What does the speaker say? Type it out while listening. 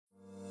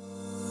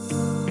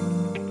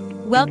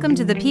Welcome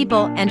to the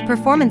People and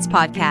Performance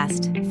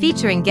Podcast,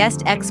 featuring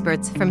guest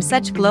experts from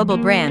such global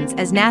brands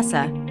as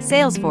NASA,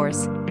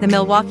 Salesforce, the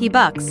Milwaukee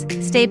Bucks,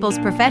 Staples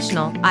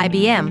Professional,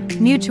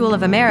 IBM, Mutual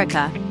of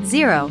America,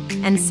 Xero,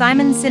 and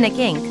Simon Sinek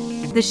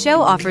Inc. The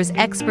show offers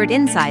expert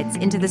insights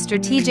into the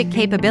strategic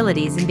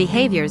capabilities and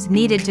behaviors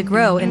needed to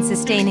grow and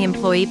sustain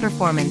employee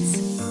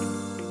performance.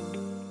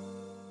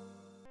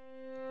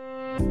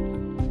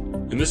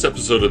 In this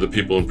episode of the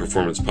People and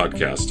Performance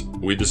Podcast,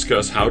 we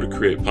discuss how to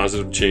create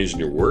positive change in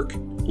your work,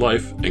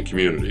 life, and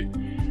community.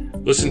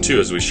 Listen to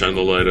as we shine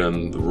the light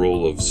on the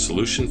role of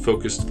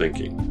solution-focused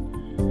thinking.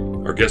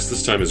 Our guest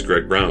this time is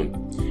Greg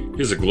Brown.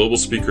 He is a global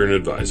speaker and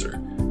advisor.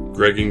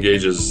 Greg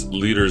engages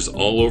leaders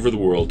all over the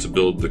world to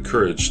build the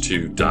courage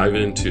to dive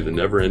into the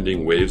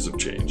never-ending waves of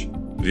change.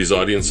 These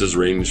audiences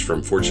range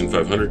from Fortune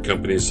 500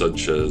 companies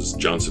such as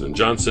Johnson &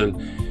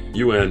 Johnson,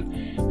 UN,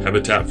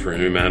 Habitat for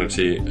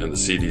Humanity, and the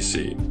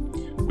CDC.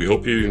 We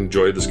hope you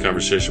enjoyed this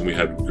conversation we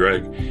had with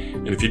Greg,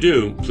 and if you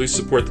do, please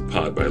support the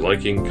pod by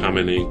liking,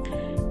 commenting,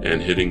 and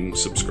hitting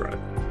subscribe.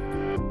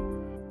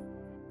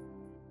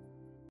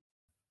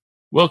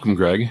 Welcome,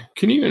 Greg.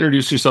 Can you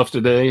introduce yourself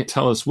today?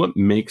 Tell us what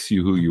makes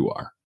you who you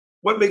are.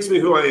 What makes me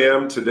who I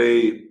am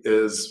today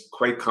is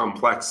quite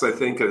complex, I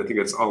think. I think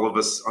it's all of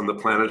us on the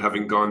planet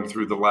having gone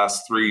through the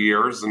last 3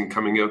 years and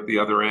coming out the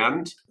other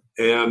end.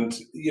 And,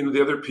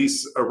 the other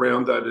piece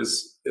around that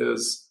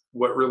is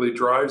what really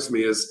drives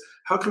me is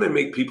how can I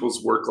make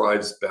people's work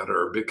lives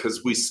better?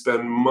 Because we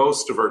spend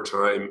most of our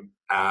time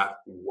at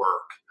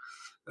work.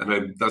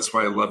 And that's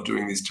why I love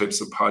doing these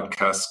types of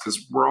podcasts,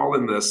 because we're all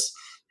in this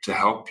to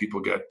help people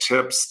get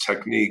tips,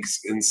 techniques,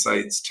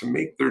 insights to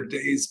make their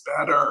days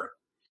better.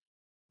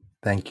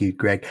 Thank you,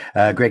 Greg.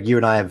 Greg, you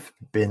and I have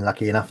been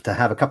lucky enough to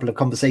have a couple of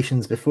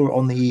conversations before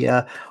on the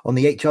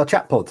HR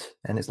Chat Pod,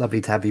 and it's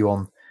lovely to have you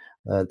on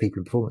the People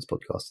and Performance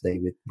Podcast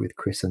today with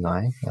Chris and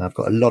I. I've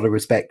got a lot of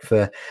respect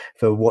for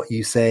what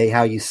you say,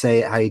 how you say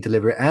it, how you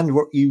deliver it, and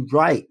what you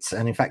write.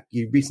 And in fact,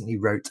 you recently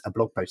wrote a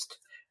blog post,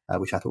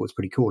 which I thought was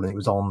pretty cool, and it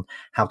was on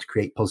how to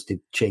create positive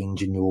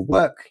change in your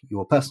work,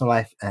 your personal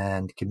life,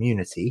 and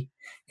community.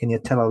 Can you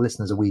tell our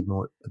listeners a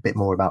bit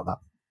more about that?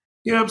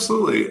 Yeah,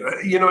 absolutely.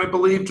 I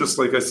believe, just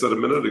like I said a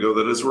minute ago,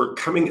 that as we're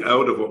coming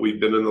out of what we've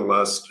been in the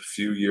last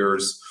few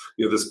years,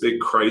 this big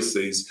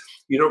crises,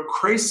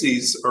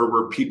 crises are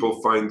where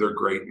people find their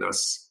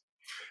greatness.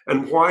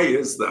 And why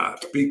is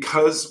that?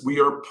 Because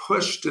we are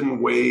pushed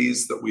in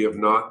ways that we have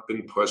not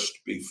been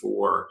pushed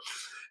before.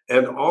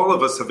 And all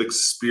of us have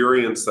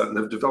experienced that and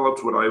have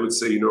developed what I would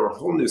say, a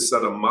whole new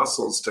set of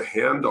muscles to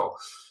handle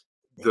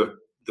the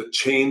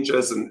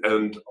changes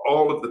and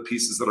all of the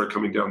pieces that are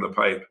coming down the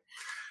pipe.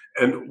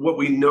 And what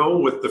we know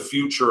with the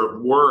future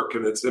of work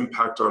and its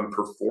impact on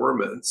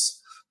performance,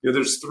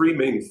 there's three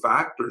main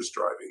factors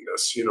driving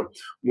this.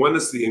 One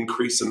is the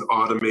increase in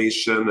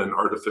automation and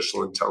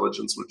artificial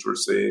intelligence, which we're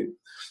seeing.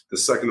 The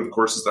second, of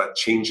course, is that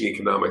changing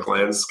economic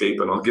landscape,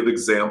 and I'll give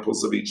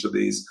examples of each of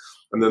these.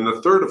 And then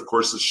the third, of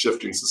course, is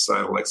shifting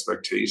societal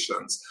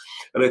expectations.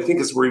 And I think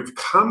as we've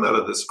come out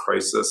of this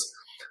crisis,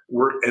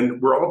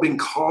 we're all being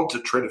called to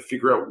try to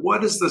figure out,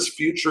 what is this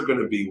future going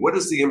to be? What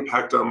is the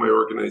impact on my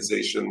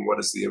organization? What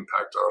is the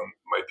impact on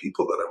my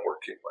people that I'm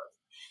working with?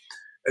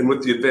 And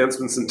with the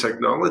advancements in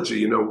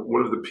technology,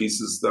 one of the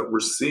pieces that we're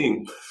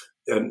seeing,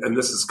 and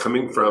this is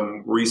coming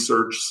from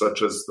research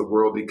such as the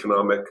World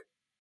Economic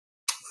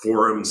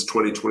Forum's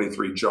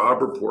 2023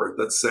 job report,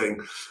 that's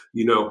saying,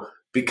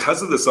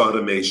 because of this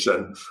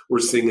automation, we're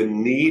seeing a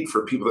need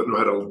for people that know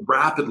how to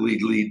rapidly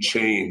lead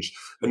change,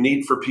 a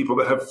need for people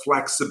that have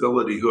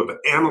flexibility, who have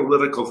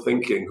analytical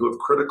thinking, who have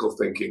critical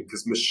thinking,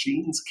 because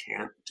machines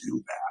can't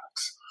do that.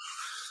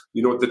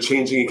 With the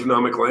changing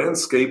economic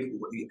landscape,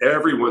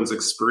 everyone's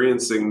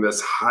experiencing this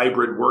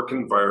hybrid work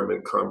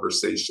environment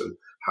conversation.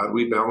 How do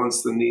we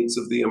balance the needs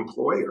of the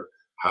employer?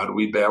 How do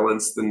we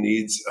balance the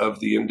needs of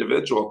the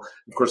individual?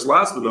 Of course,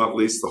 last but not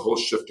least, the whole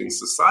shifting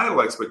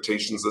societal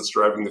expectations that's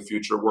driving the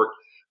future of work,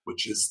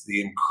 which is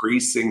the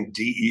increasing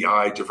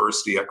DEI,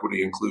 diversity,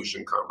 equity,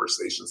 inclusion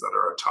conversations that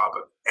are on top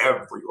of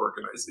every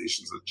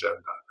organization's agenda.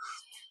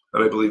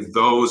 And I believe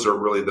those are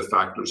really the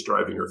factors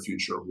driving our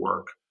future of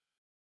work.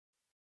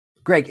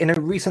 Greg, in a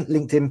recent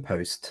LinkedIn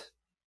post,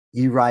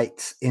 you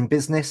write, in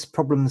business,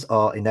 problems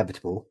are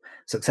inevitable.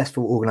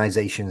 Successful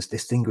organizations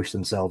distinguish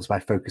themselves by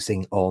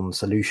focusing on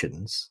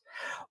solutions.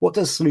 What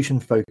does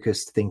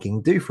solution-focused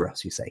thinking do for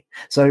us, you say?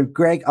 So,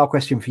 Greg, our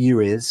question for you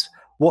is,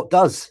 what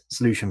does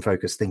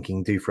solution-focused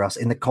thinking do for us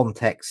in the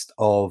context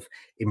of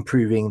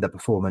improving the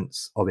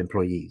performance of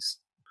employees?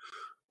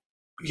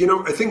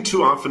 I think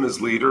too often as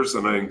leaders,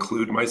 and I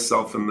include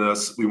myself in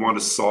this, we want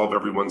to solve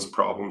everyone's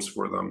problems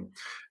for them.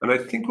 And I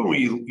think when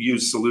we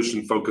use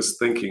solution-focused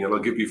thinking, and I'll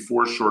give you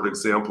 4 short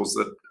examples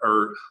that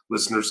our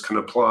listeners can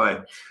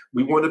apply,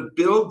 we want to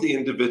build the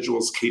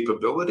individual's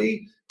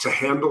capability to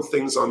handle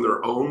things on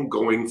their own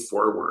going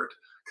forward,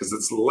 because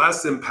it's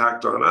less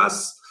impact on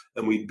us,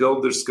 and we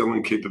build their skill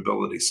and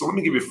capability. So let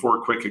me give you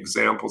 4 quick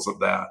examples of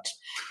that.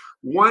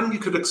 One, you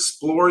could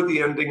explore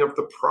the ending of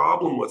the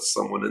problem with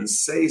someone and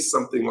say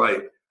something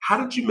like, How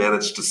did you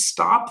manage to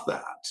stop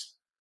that?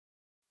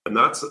 And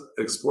that's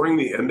exploring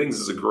the endings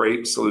is a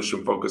great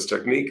solution-focused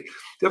technique.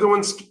 The other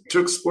one's to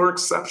explore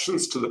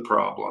exceptions to the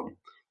problem.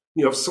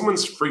 If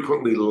someone's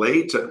frequently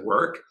late at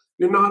work,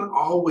 you're not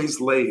always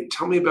late.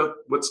 Tell me about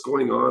what's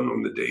going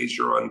on the days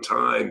you're on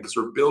time, because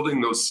we're building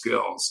those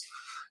skills.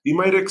 You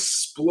might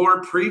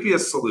explore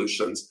previous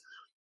solutions.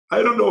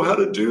 I don't know how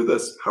to do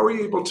this. How are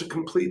you able to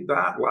complete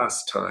that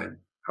last time?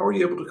 How are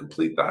you able to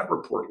complete that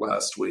report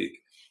last week?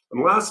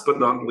 And last but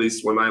not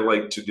least, one I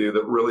like to do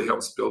that really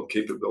helps build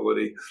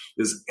capability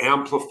is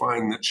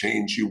amplifying the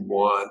change you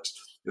want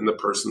in the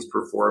person's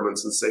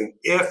performance and saying,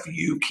 if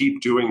you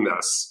keep doing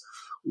this,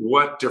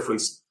 what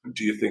difference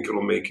do you think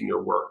it'll make in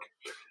your work?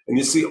 And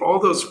you see, all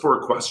those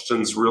 4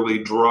 questions really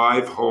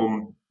drive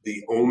home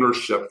the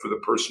ownership for the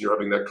person you're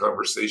having that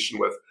conversation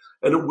with.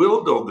 And it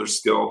will build their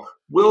skill,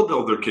 will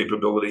build their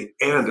capability,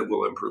 and it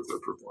will improve their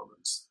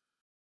performance.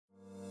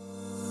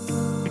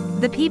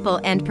 The People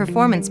and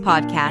Performance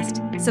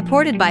Podcast,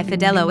 supported by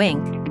Fidello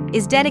Inc.,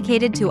 is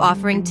dedicated to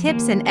offering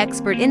tips and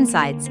expert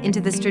insights into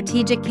the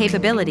strategic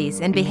capabilities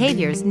and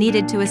behaviors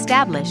needed to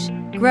establish,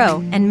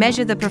 grow, and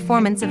measure the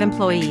performance of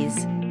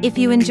employees. If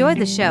you enjoy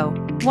the show,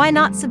 why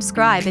not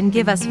subscribe and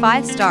give us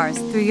 5 stars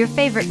through your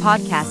favorite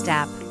podcast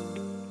app?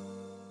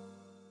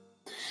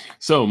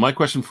 So my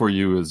question for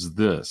you is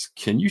this: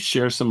 can you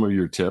share some of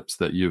your tips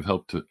that you've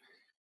helped to,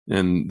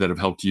 and that have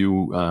helped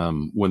you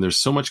when there's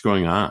so much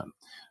going on?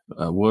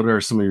 What are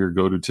some of your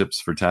go-to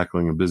tips for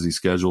tackling a busy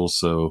schedule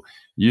so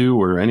you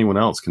or anyone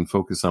else can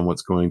focus on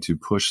what's going to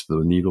push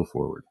the needle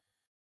forward?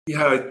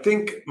 Yeah, I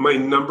think my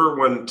number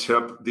one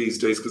tip these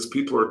days, because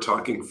people are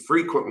talking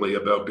frequently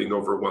about being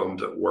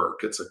overwhelmed at work,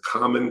 it's a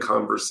common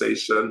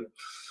conversation.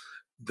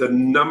 The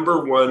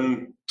number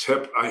one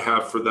tip I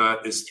have for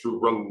that is through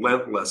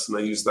relentless, and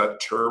I use that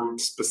term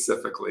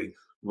specifically,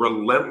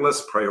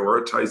 relentless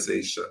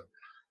prioritization.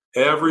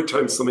 Every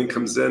time something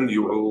comes in,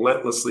 you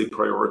relentlessly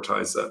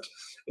prioritize it.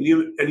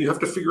 And you have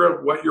to figure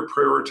out what your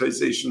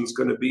prioritization is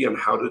going to be and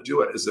how to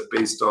do it. Is it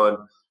based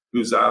on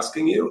who's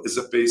asking you? Is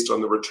it based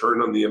on the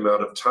return on the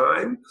amount of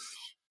time?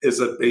 Is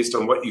it based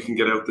on what you can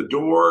get out the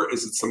door?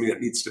 Is it something that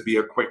needs to be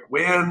a quick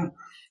win?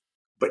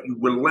 But you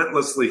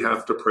relentlessly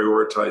have to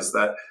prioritize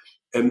that.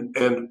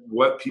 And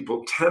what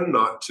people tend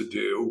not to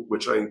do,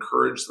 which I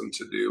encourage them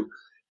to do,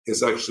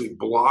 is actually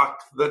block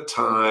the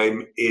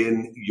time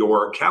in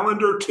your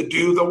calendar to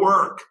do the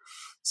work.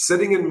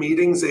 Sitting in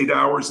meetings 8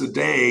 hours a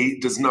day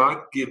does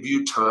not give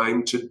you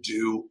time to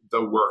do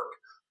the work.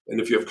 And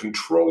if you have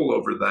control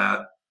over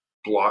that,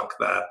 block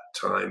that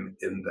time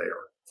in there.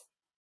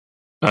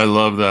 I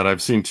love that.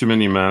 I've seen too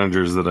many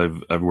managers that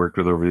I've worked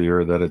with over the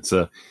year that it's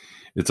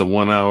a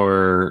 1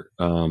 hour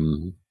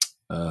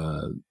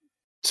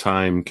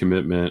time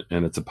commitment,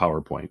 and it's a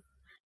PowerPoint.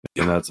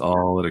 And that's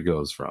all that it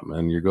goes from.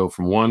 And you go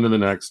from one to the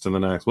next to the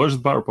next. Where's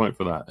the PowerPoint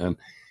for that?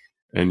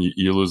 And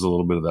you lose a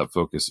little bit of that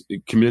focus.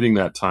 Committing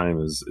that time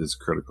is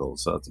critical.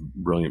 So that's a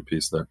brilliant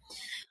piece there.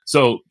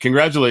 So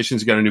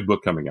congratulations, you got a new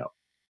book coming out.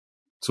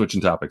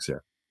 Switching topics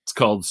here. It's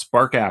called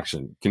Spark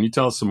Action. Can you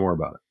tell us some more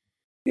about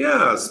it?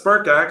 Yeah,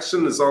 Spark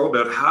Action is all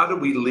about how do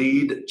we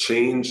lead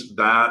change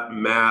that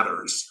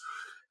matters.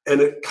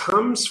 And it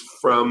comes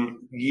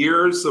from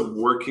years of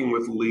working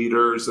with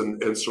leaders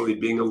and certainly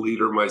being a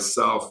leader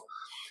myself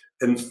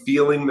and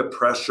feeling the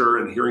pressure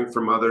and hearing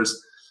from others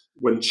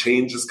when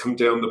changes come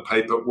down the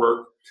pipe at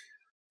work.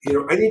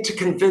 I need to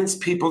convince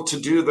people to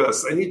do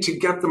this. I need to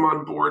get them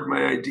on board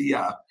my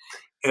idea.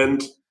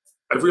 And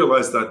I've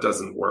realized that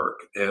doesn't work.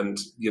 And,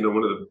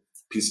 one of the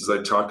pieces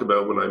I talk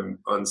about when I'm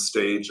on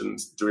stage and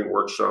doing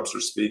workshops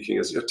or speaking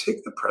is,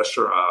 take the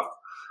pressure off.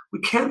 We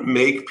can't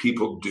make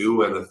people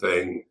do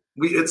anything.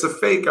 It's a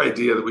fake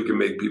idea that we can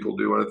make people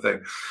do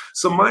anything.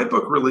 So my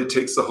book really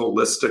takes a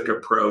holistic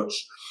approach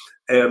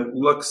and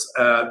looks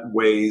at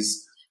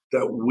ways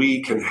that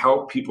we can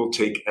help people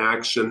take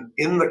action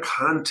in the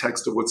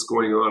context of what's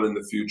going on in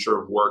the future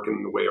of work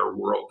and the way our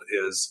world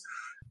is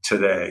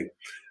today.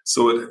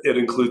 So it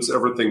includes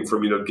everything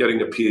from,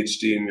 getting a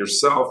PhD in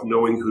yourself,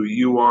 knowing who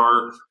you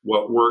are,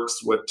 what works,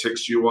 what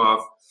ticks you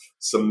off,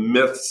 some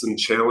myths and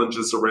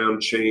challenges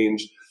around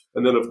change.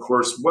 And then, of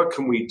course, what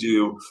can we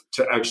do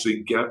to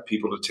actually get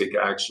people to take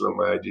action on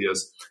my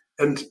ideas?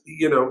 And,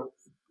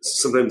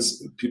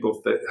 sometimes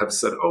people have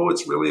said, oh,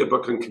 it's really a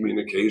book on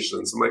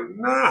communications. I'm like,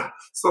 nah,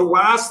 it's the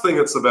last thing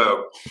it's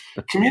about.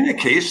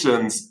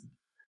 Communications,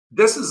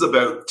 this is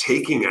about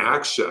taking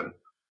action.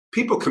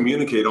 People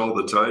communicate all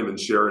the time and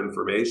share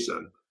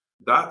information.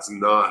 That's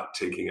not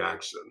taking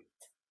action.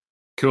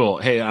 Cool.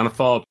 Hey, on a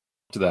follow-up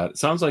to that, it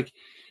sounds like,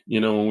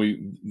 when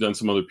we've done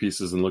some other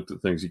pieces and looked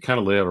at things, you kind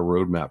of lay out a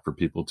roadmap for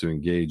people to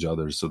engage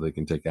others so they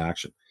can take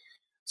action.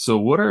 So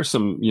what are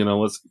some,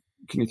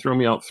 can you throw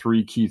me out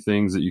 3 key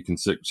things that you can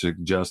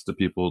suggest to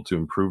people to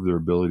improve their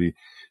ability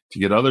to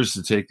get others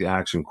to take the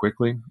action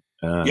quickly,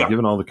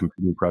 given all the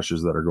competing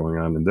pressures that are going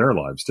on in their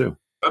lives too?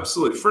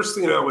 Absolutely. First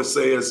thing I always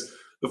say is,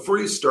 before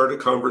you start a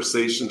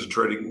conversation to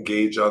try to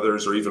engage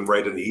others or even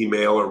write an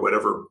email or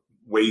whatever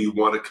way you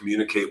want to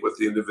communicate with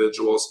the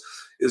individuals,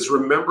 is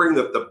remembering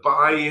that the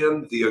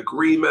buy-in, the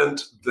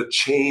agreement, the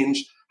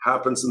change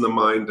happens in the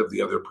mind of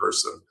the other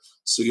person.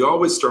 So you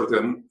always start with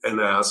them and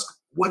ask,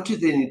 what do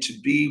they need to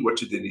be? What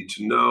do they need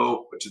to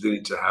know? What do they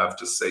need to have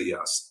to say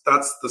yes?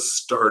 That's the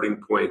starting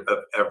point of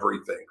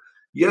everything.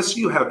 Yes,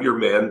 you have your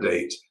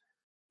mandate.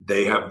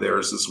 They have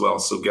theirs as well.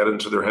 So get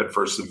into their head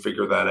first and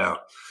figure that out.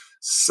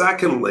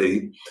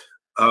 Secondly,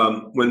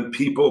 when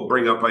people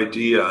bring up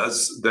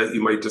ideas that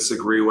you might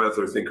disagree with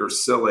or think are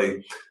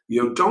silly,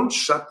 don't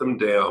shut them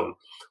down.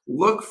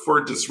 Look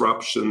for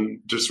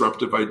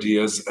disruptive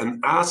ideas,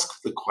 and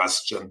ask the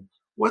question,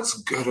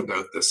 what's good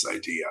about this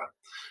idea?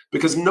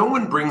 Because no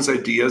one brings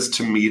ideas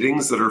to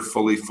meetings that are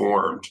fully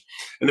formed.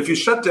 And if you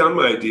shut down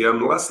my idea,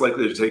 I'm less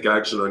likely to take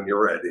action on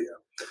your idea.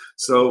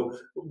 So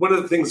one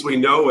of the things we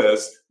know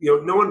is,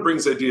 no one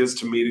brings ideas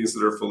to meetings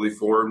that are fully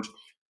formed,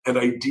 and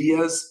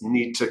ideas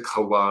need to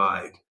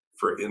collide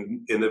for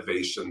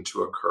innovation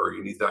to occur.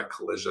 You need that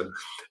collision.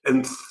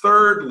 And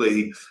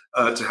thirdly,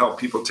 to help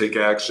people take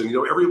action,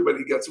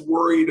 everybody gets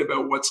worried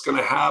about what's going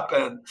to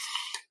happen.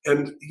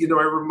 And,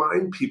 I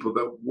remind people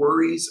that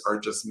worries are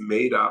just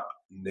made up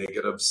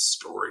negative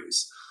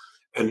stories.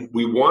 And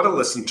we want to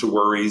listen to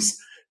worries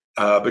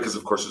because,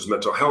 of course, there's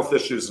mental health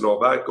issues and all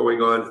that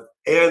going on.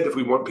 And if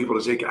we want people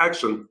to take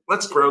action,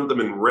 let's ground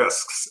them in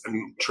risks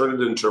and turn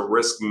it into a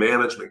risk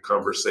management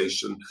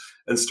conversation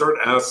and start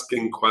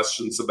asking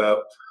questions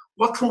about,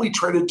 what can we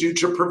try to do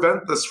to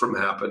prevent this from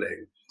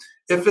happening?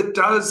 If it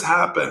does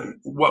happen,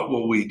 what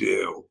will we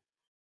do?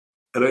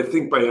 And I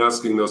think by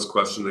asking those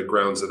questions, it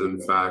grounds it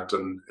in fact,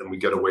 and we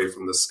get away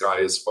from the sky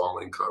is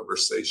falling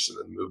conversation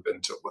and move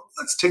into,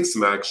 let's take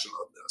some action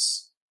on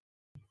this.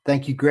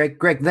 Thank you, Greg.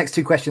 Greg, the next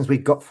two questions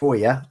we've got for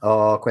you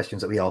are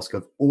questions that we ask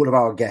of all of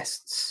our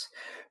guests.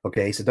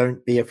 Okay, so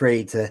don't be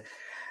afraid to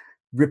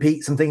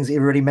repeat some things that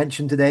you've already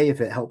mentioned today if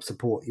it helps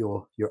support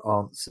your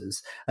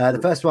answers. The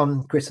first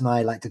one, Chris and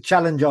I like to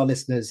challenge our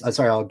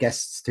our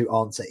guests to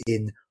answer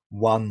in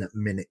 1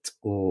 minute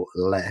or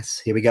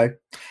less. Here we go.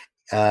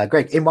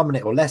 Greg, in 1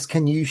 minute or less,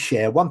 can you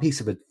share one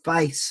piece of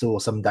advice or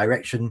some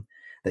direction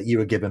that you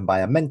were given by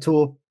a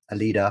mentor, a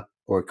leader,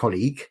 or a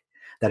colleague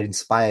that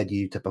inspired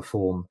you to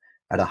perform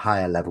at a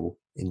higher level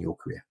in your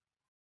career?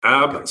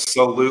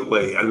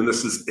 Absolutely. And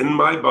this is in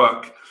my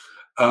book.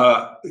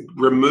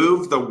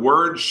 Remove the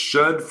word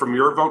should from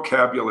your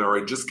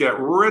vocabulary. Just get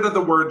rid of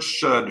the word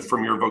should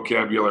from your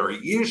vocabulary.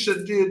 You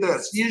should do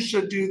this. You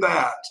should do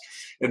that.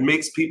 It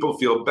makes people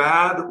feel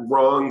bad,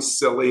 wrong,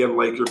 silly, and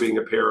like you're being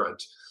a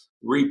parent.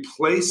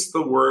 Replace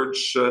the word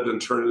should and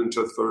turn it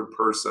into a third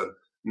person.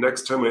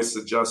 Next time I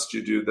suggest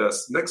you do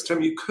this. Next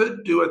time you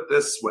could do it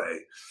this way.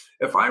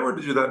 If I were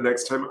to do that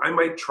next time, I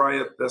might try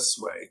it this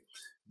way.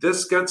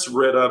 This gets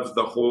rid of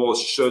the whole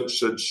should.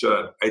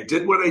 I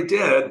did what I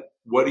did.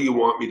 What do you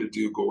want me to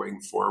do going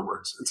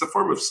forwards? It's a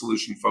form of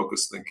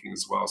solution-focused thinking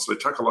as well. So I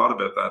talk a lot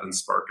about that in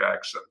Spark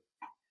Action.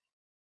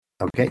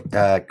 Okay,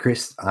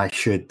 Chris, I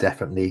should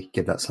definitely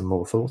give that some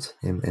more thought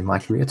in my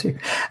career too.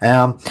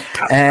 No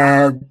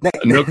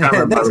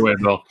comment, by the way,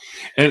 Bill.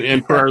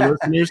 And for our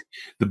listeners,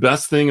 the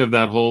best thing of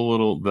that whole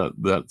little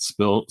that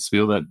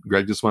spiel that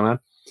Greg just went on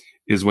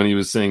is when he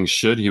was saying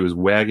should, he was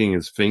wagging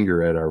his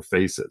finger at our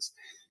faces.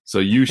 So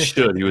you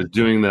should. He was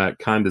doing that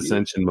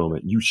condescension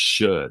moment. You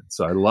should.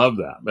 So I love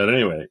that. But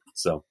anyway,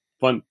 so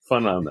fun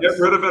on this.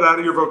 Get rid of it out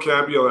of your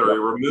vocabulary.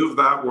 Remove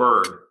that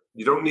word.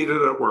 You don't need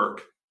it at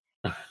work.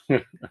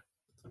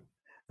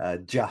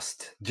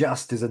 Just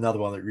is another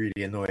one that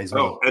really annoys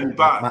me. Oh, and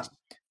but.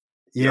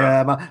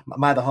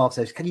 My other half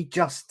says, can you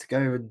just go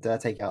and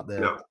take out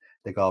the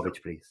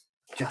garbage, please?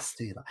 Just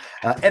do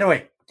that.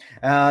 Anyway,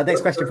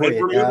 next question for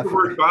you. Remove the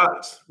word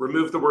but.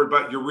 Remove the word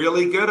but. You're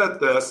really good at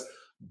this.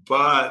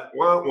 But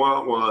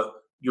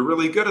you're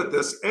really good at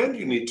this, and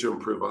you need to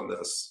improve on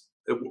this.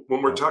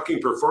 When we're talking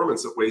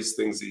performance, it weighs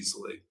things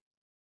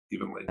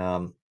evenly.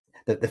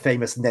 The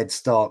famous Ned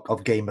Stark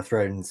of Game of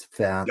Thrones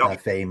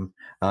fame.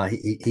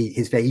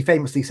 He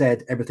famously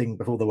said everything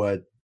before the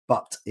word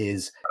 "but"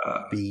 is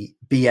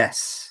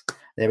BS.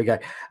 There we go.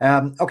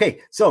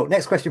 Okay, so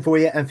next question for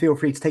you, and feel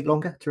free to take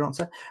longer to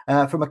answer.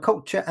 From a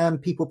culture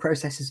and people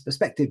processes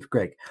perspective,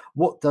 Greg,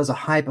 what does a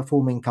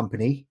high-performing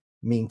company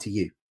mean to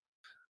you?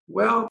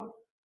 Well,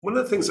 one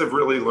of the things I've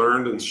really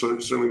learned, and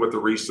certainly what the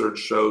research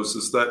shows,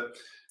 is that,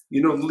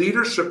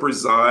 leadership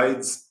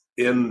resides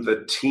in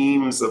the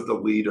teams of the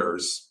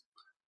leaders,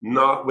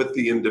 not with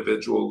the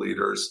individual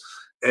leaders.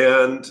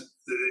 And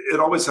it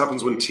always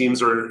happens when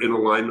teams are in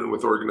alignment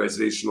with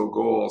organizational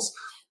goals.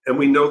 And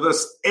we know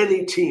this,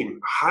 any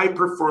team,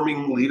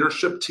 high-performing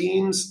leadership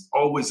teams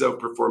always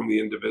outperform the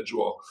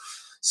individual.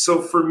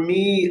 So for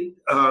me,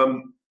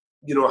 a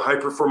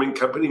high-performing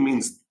company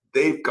means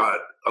they've got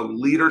a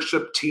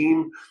leadership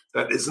team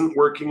that isn't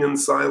working in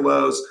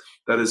silos,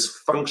 that is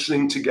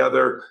functioning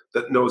together,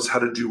 that knows how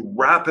to do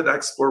rapid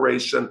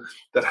exploration,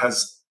 that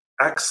has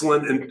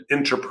excellent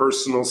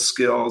interpersonal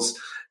skills,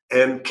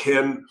 and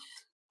can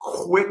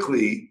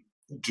quickly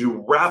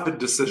do rapid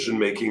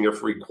decision-making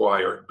if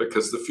required,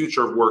 because the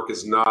future of work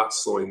is not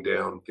slowing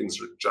down.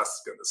 Things are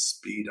just going to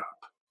speed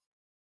up.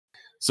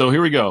 So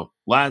here we go.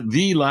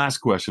 The last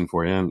question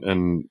for you.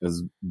 And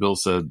as Bill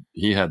said,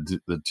 he had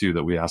the two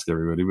that we ask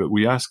everybody, but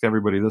we ask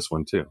everybody this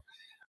one too.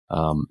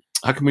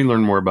 How can we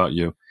learn more about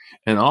you?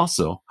 And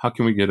also, how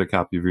can we get a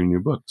copy of your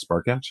new book,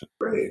 Spark Action?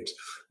 Great.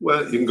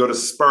 Well, you can go to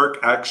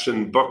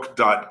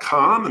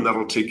sparkactionbook.com, and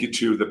that'll take you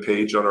to the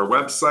page on our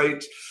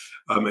website.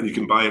 And you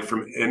can buy it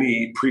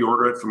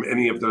pre-order it from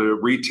any of the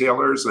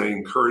retailers. I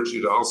encourage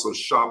you to also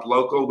shop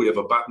local. We have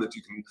a button that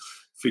you can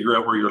figure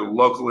out where your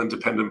local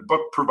independent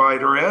book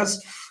provider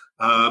is.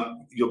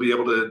 You'll be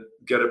able to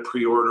get a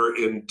pre-order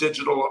in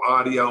digital,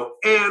 audio,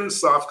 and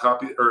soft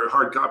copy or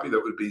hard copy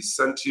that would be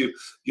sent to you.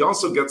 You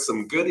also get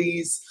some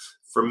goodies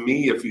from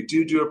me if you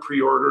do a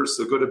pre-order.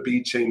 So go to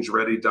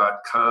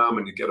BeChangeReady.com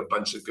and you get a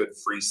bunch of good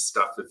free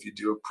stuff if you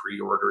do a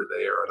pre-order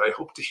there. And I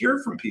hope to hear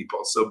from people.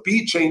 So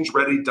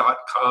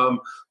BeChangeReady.com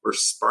or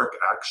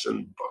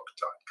SparkActionBook.com.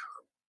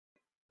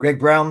 Greg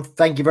Brown,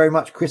 thank you very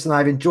much. Chris and I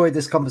have enjoyed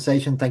this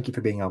conversation. Thank you for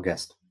being our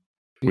guest.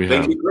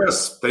 Thank you,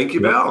 Chris. Thank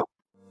you, Val.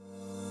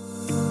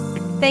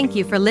 Thank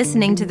you for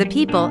listening to the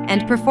People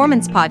and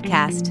Performance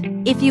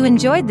Podcast. If you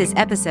enjoyed this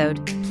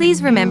episode,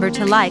 please remember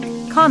to like,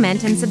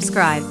 comment, and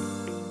subscribe.